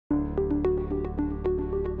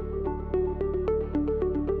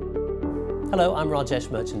Hello, I'm Rajesh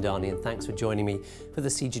Merchandani and thanks for joining me for the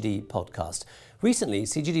CGD podcast. Recently,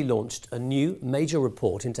 CGD launched a new major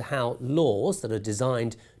report into how laws that are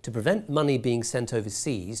designed to prevent money being sent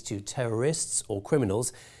overseas to terrorists or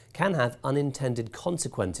criminals can have unintended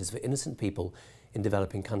consequences for innocent people in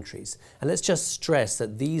developing countries. And let's just stress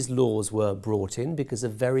that these laws were brought in because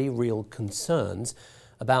of very real concerns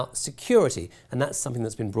about security, and that's something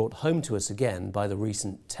that's been brought home to us again by the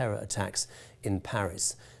recent terror attacks in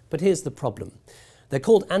Paris. But here's the problem. They're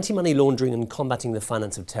called Anti-Money Laundering and Combating the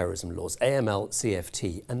Finance of Terrorism laws,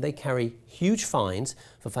 AML-CFT, and they carry huge fines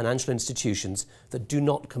for financial institutions that do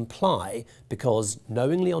not comply because,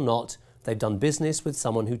 knowingly or not, they've done business with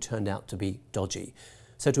someone who turned out to be dodgy.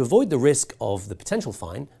 So to avoid the risk of the potential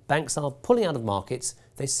fine, banks are pulling out of markets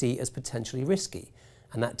they see as potentially risky,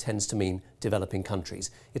 and that tends to mean developing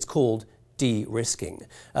countries. It's called de-risking.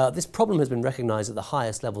 This problem has been recognised at the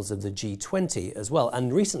highest levels of the G20 as well.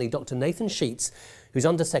 And recently, Dr. Nathan Sheets, who's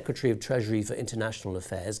Under Secretary of Treasury for International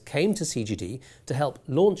Affairs, came to CGD to help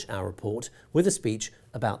launch our report with a speech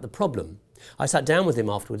about the problem. I sat down with him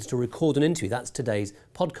afterwards to record an interview. That's today's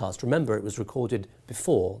podcast. Remember, it was recorded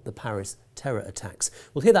before the Paris terror attacks.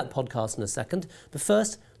 We'll hear that podcast in a second, but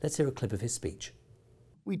first, let's hear a clip of his speech.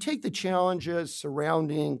 We take the challenges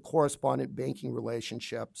surrounding correspondent banking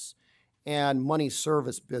relationships and money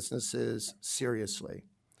service businesses seriously.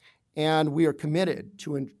 And we are committed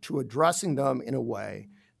to addressing them in a way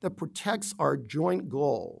that protects our joint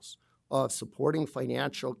goals of supporting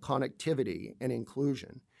financial connectivity and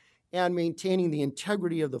inclusion and maintaining the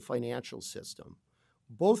integrity of the financial system.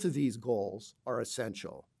 Both of these goals are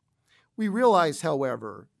essential. We realize,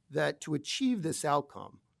 however, that to achieve this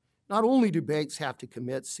outcome, not only do banks have to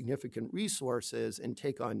commit significant resources and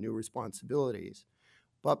take on new responsibilities,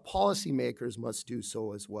 but policymakers must do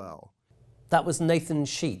so as well. That was Nathan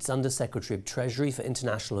Sheets, Under Secretary of Treasury for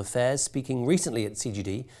International Affairs, speaking recently at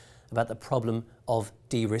CGD about the problem of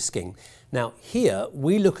de-risking. Now, here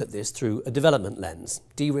we look at this through a development lens.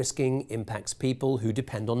 De-risking impacts people who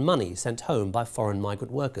depend on money sent home by foreign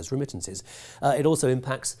migrant workers, remittances. It also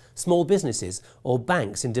impacts small businesses or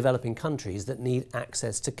banks in developing countries that need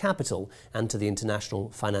access to capital and to the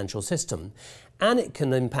international financial system. And it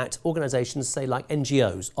can impact organisations, say, like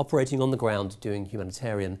NGOs, operating on the ground doing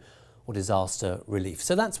humanitarian or disaster relief.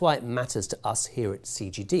 So that's why it matters to us here at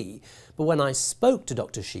CGD. But when I spoke to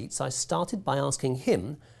Dr. Sheets, I started by asking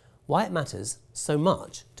him why it matters so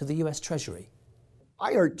much to the US Treasury.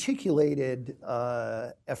 I articulated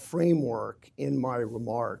a framework in my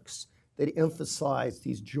remarks that emphasized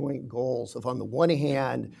these joint goals of, on the one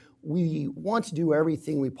hand, we want to do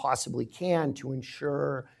everything we possibly can to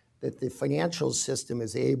ensure that the financial system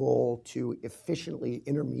is able to efficiently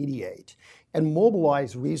intermediate and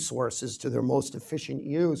mobilize resources to their most efficient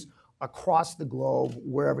use across the globe,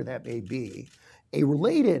 wherever that may be. A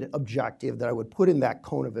related objective that I would put in that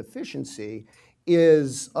cone of efficiency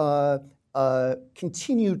is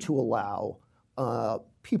continue to allow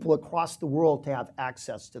people across the world to have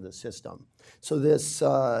access to the system. So this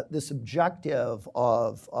objective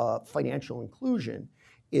of financial inclusion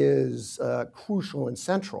is crucial and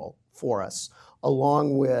central for us,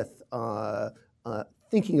 along with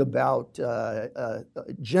thinking about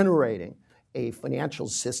generating a financial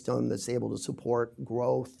system that's able to support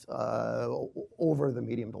growth over the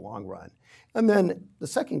medium to long run. And then the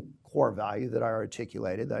second core value that I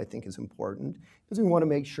articulated that I think is important is we want to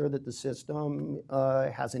make sure that the system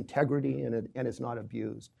has integrity and is not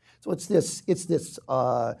abused. So it's this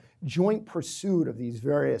joint pursuit of these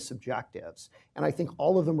various objectives. And I think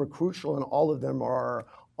all of them are crucial and all of them are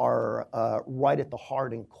right at the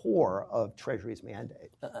heart and core of Treasury's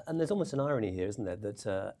mandate. And there's almost an irony here, isn't there,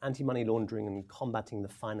 that anti-money laundering and combating the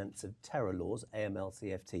finance of terror laws,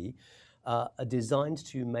 AML-CFT, are designed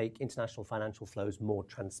to make international financial flows more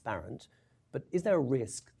transparent. But is there a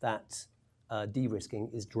risk that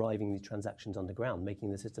de-risking is driving these transactions underground,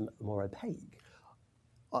 making the system more opaque?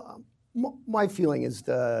 My feeling is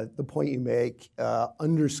the point you make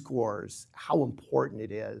underscores how important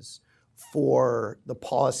it is for the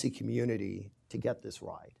policy community to get this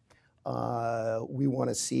right. We want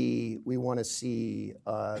to see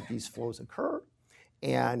these flows occur,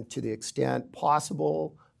 and to the extent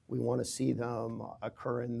possible, we want to see them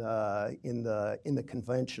occur in the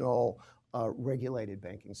conventional regulated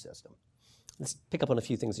banking system. Let's pick up on a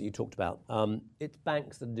few things that you talked about. It's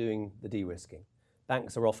banks that are doing the de-risking.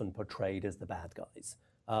 Banks are often portrayed as the bad guys,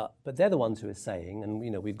 but they're the ones who are saying, and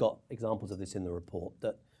we've got examples of this in the report,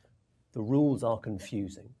 that the rules are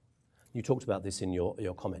confusing. You talked about this in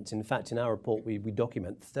your comments. In fact, in our report, we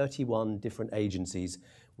document 31 different agencies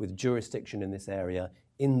with jurisdiction in this area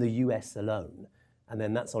in the US alone. And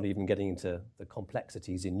then that's not even getting into the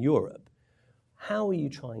complexities in Europe. How are you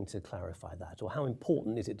trying to clarify that? Or how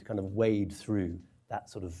important is it to kind of wade through that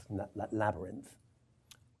sort of that labyrinth?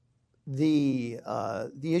 The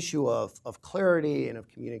issue of clarity and of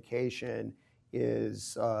communication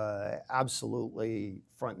is absolutely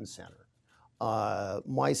front and center.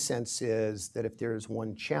 My sense is that if there's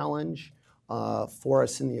one challenge for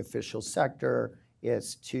us in the official sector,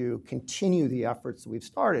 is to continue the efforts that we've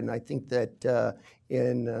started. And I think that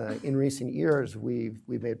in recent years we've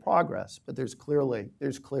made progress, but there's clearly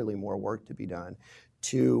more work to be done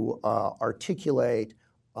to articulate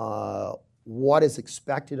what is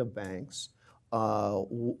expected of banks,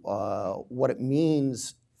 what it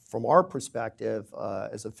means from our perspective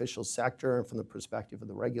as official sector and from the perspective of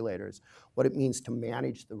the regulators, what it means to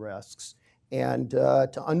manage the risks, and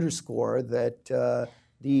to underscore that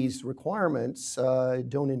these requirements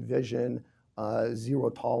don't envision zero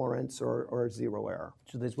tolerance or zero error.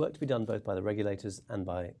 So there's work to be done both by the regulators and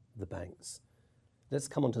by the banks. Let's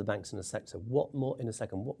come on to the banks in a second. What more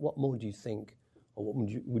do you think, or what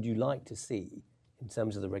would you like to see in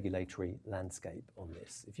terms of the regulatory landscape on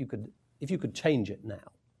this? If you could change it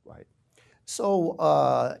now. Right. So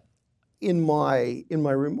in my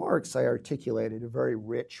remarks, I articulated a very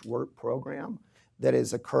rich work program that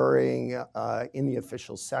is occurring in the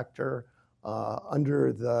official sector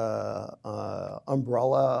under the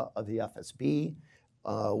umbrella of the FSB,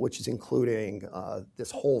 which is including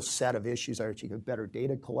this whole set of issues. I articulated better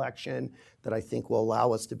data collection that I think will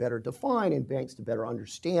allow us to better define and banks to better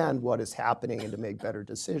understand what is happening and to make better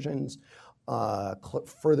decisions.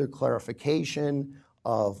 Further clarification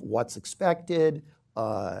of what's expected,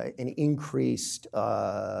 an increased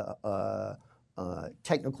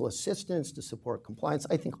technical assistance to support compliance.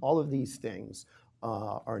 I think all of these things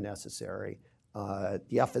are necessary. The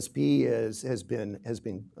FSB has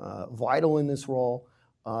been vital in this role,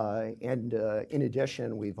 and in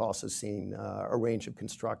addition, we've also seen a range of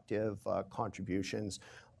constructive contributions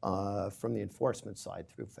from the enforcement side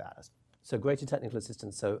through FAS. So greater technical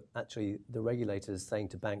assistance. So actually, the regulators saying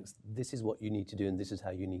to banks, "This is what you need to do, and this is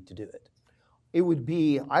how you need to do it." It would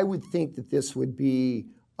be. I would think that this would be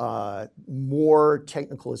more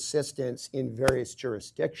technical assistance in various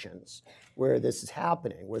jurisdictions where this is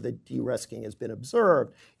happening, where the de-risking has been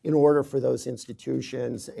observed, in order for those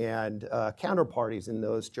institutions and counterparties in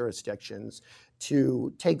those jurisdictions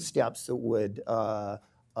to take steps that would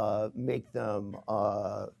make them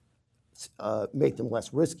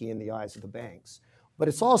less risky in the eyes of the banks. But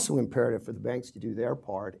it's also imperative for the banks to do their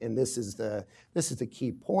part, and this is the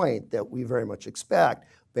key point that we very much expect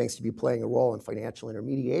banks to be playing a role in financial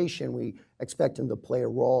intermediation. We expect them to play a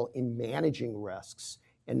role in managing risks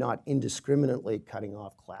and not indiscriminately cutting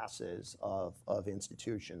off classes of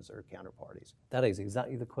institutions or counterparties. That is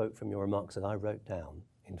exactly the quote from your remarks that I wrote down.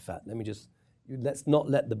 In fact, let's not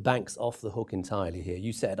let the banks off the hook entirely here.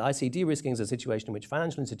 You said, "I see de-risking as a situation in which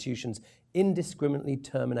financial institutions indiscriminately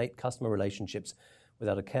terminate customer relationships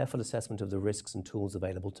without a careful assessment of the risks and tools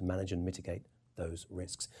available to manage and mitigate those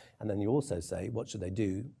risks." And then you also say, what should they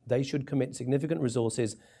do? They should commit significant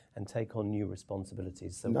resources and take on new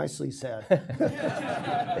responsibilities. So nicely said.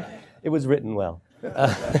 It was written well.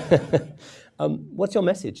 What's your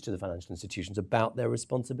message to the financial institutions about their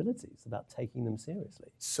responsibilities, about taking them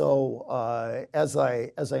seriously? So as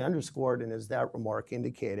I underscored and as that remark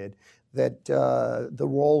indicated, that the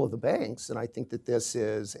role of the banks, and I think that this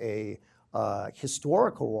is a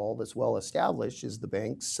historical role that's well established, is the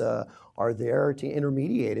banks are there to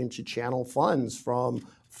intermediate and to channel funds from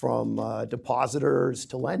depositors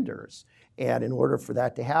to lenders. And in order for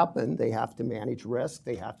that to happen, they have to manage risk,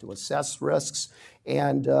 they have to assess risks,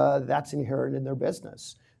 and that's inherent in their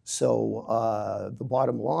business. So the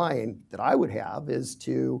bottom line that I would have is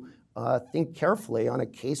to think carefully on a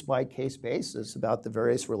case-by-case basis about the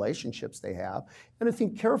various relationships they have, and to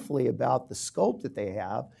think carefully about the scope that they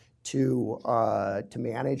have to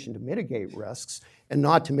manage and to mitigate risks, and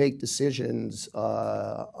not to make decisions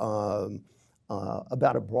about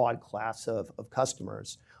a broad class of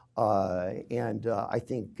customers. I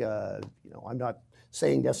think I'm not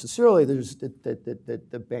saying necessarily that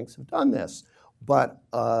the banks have done this, but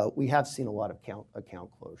we have seen a lot of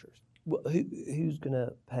account closures. Well, who's going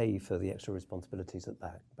to pay for the extra responsibilities that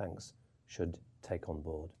banks should take on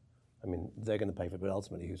board? I mean, they're going to pay for it, but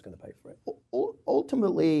ultimately, who's going to pay for it?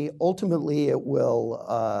 Ultimately, it will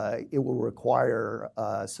require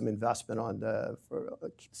some investment for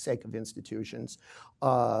the sake of institutions.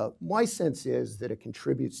 My sense is that it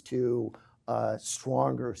contributes to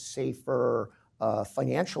stronger, safer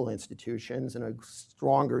financial institutions and a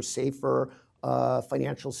stronger, safer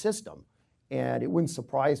financial system. And it wouldn't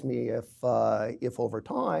surprise me if over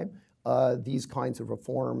time, these kinds of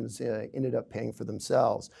reforms ended up paying for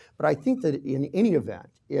themselves. But I think that in any event,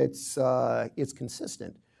 it's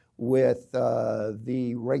consistent with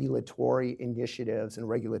the regulatory initiatives and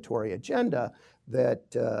regulatory agenda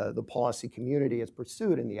that the policy community has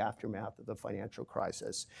pursued in the aftermath of the financial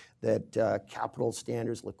crisis, that capital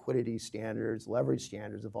standards, liquidity standards, leverage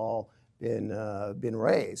standards have all been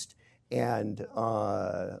raised. And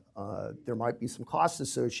there might be some costs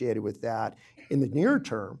associated with that in the near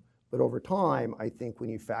term, but over time, I think when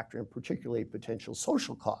you factor in particularly potential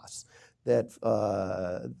social costs that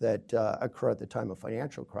occur at the time of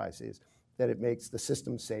financial crises, that it makes the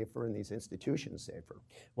system safer and these institutions safer.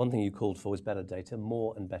 One thing you called for was better data,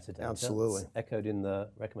 more and better data. Absolutely. It's echoed in the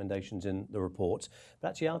recommendations in the report. But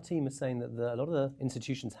actually our team is saying that a lot of the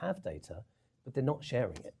institutions have data, but they're not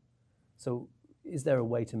sharing it. So is there a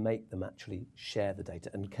way to make them actually share the data?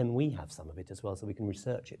 And can we have some of it as well so we can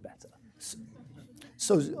research it better?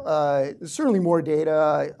 So certainly more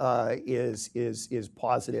data is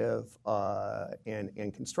positive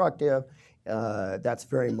and constructive. That's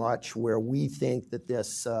very much where we think that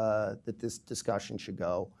this discussion should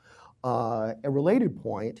go. A related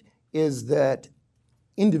point is that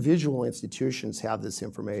individual institutions have this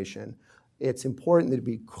information. It's important that it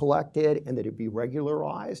be collected and that it be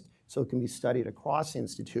regularized so it can be studied across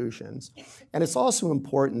institutions. And it's also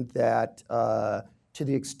important that to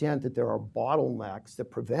the extent that there are bottlenecks that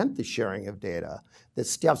prevent the sharing of data, that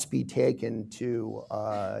steps be taken to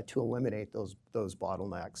eliminate those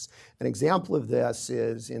bottlenecks. An example of this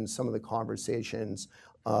is in some of the conversations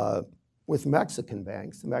with Mexican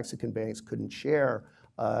banks. The Mexican banks couldn't share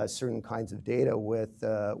certain kinds of data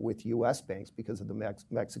with U.S. banks because of the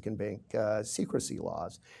Mexican bank secrecy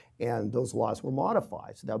laws. And those laws were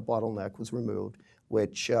modified. So that bottleneck was removed,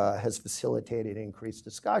 which has facilitated increased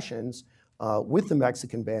discussions with the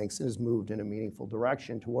Mexican banks and has moved in a meaningful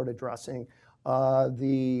direction toward addressing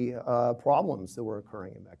the problems that were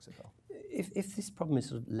occurring in Mexico. If this problem is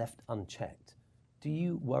sort of left unchecked, do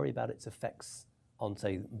you worry about its effects on,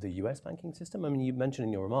 say, the US banking system? I mean, you mentioned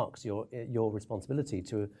in your remarks your responsibility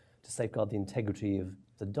to safeguard the integrity of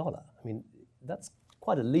the dollar. I mean, that's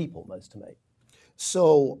quite a leap almost to make.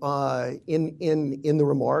 So in the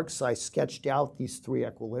remarks, I sketched out these three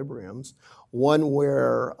equilibriums, one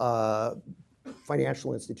where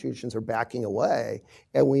financial institutions are backing away,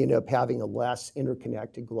 and we end up having a less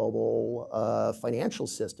interconnected global financial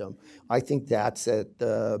system. I think that's at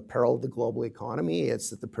the peril of the global economy.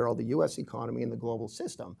 It's at the peril of the U.S. economy and the global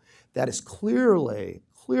system. That is clearly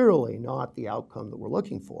not the outcome that we're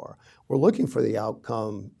looking for. We're looking for the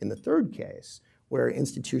outcome in the third case, where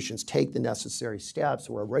institutions take the necessary steps,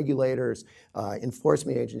 where regulators,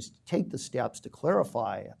 enforcement agencies take the steps to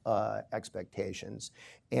clarify expectations,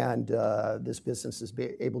 and this business is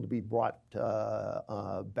able to be brought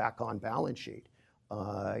back on balance sheet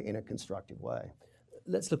in a constructive way.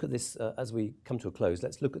 Let's look at this as we come to a close.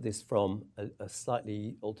 Let's look at this from a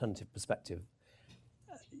slightly alternative perspective.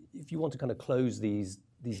 If you want to kind of close these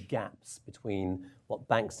gaps between what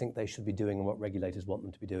banks think they should be doing and what regulators want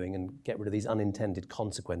them to be doing and get rid of these unintended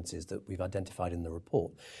consequences that we've identified in the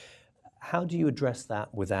report, how do you address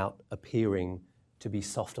that without appearing to be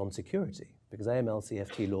soft on security? Because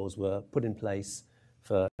AML/CFT laws were put in place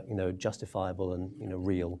for justifiable and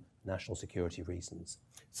real national security reasons.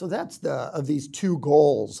 So that's of these two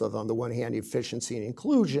goals of, on the one hand, efficiency and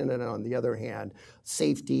inclusion, and on the other hand,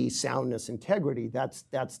 safety, soundness, integrity. That's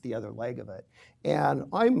the other leg of it. And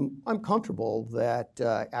I'm comfortable that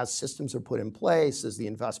as systems are put in place, as the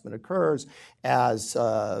investment occurs, as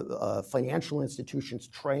financial institutions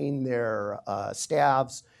train their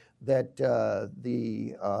staffs, that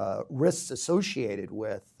the risks associated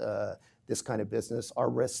with this kind of business are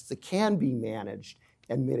risks that can be managed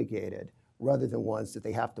and mitigated, rather than ones that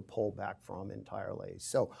they have to pull back from entirely.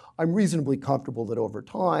 So I'm reasonably comfortable that over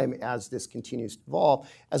time, as this continues to evolve,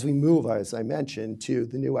 as we move, as I mentioned, to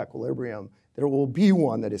the new equilibrium, there will be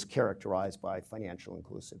one that is characterized by financial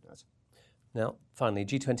inclusiveness. Now, finally,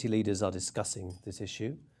 G20 leaders are discussing this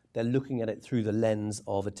issue. They're looking at it through the lens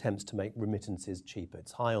of attempts to make remittances cheaper.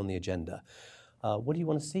 It's high on the agenda. What do you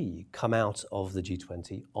want to see come out of the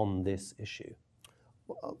G20 on this issue?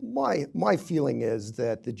 My feeling is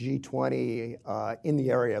that the G20 in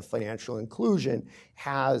the area of financial inclusion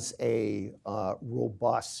has a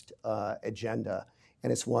robust agenda,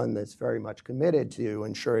 and it's one that's very much committed to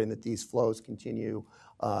ensuring that these flows continue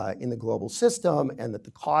in the global system and that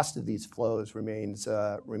the cost of these flows remains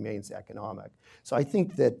economic. So I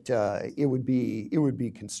think that it would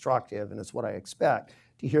be constructive, and it's what I expect,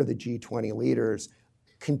 to hear the G20 leaders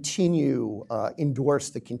endorse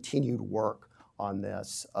the continued work on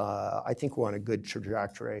this. I think we're on a good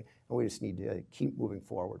trajectory, and we just need to keep moving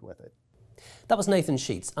forward with it. That was Nathan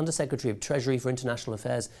Sheets, Undersecretary of Treasury for International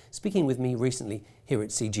Affairs, speaking with me recently here at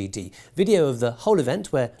CGD. Video of the whole event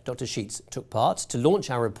where Dr. Sheets took part to launch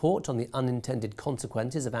our report on the unintended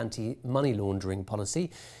consequences of anti-money laundering policy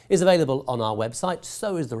is available on our website.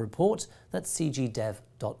 So is the report. That's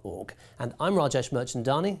cgdev.org. And I'm Rajesh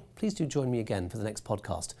Merchandani. Please do join me again for the next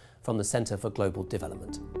podcast from the Centre for Global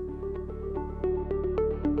Development.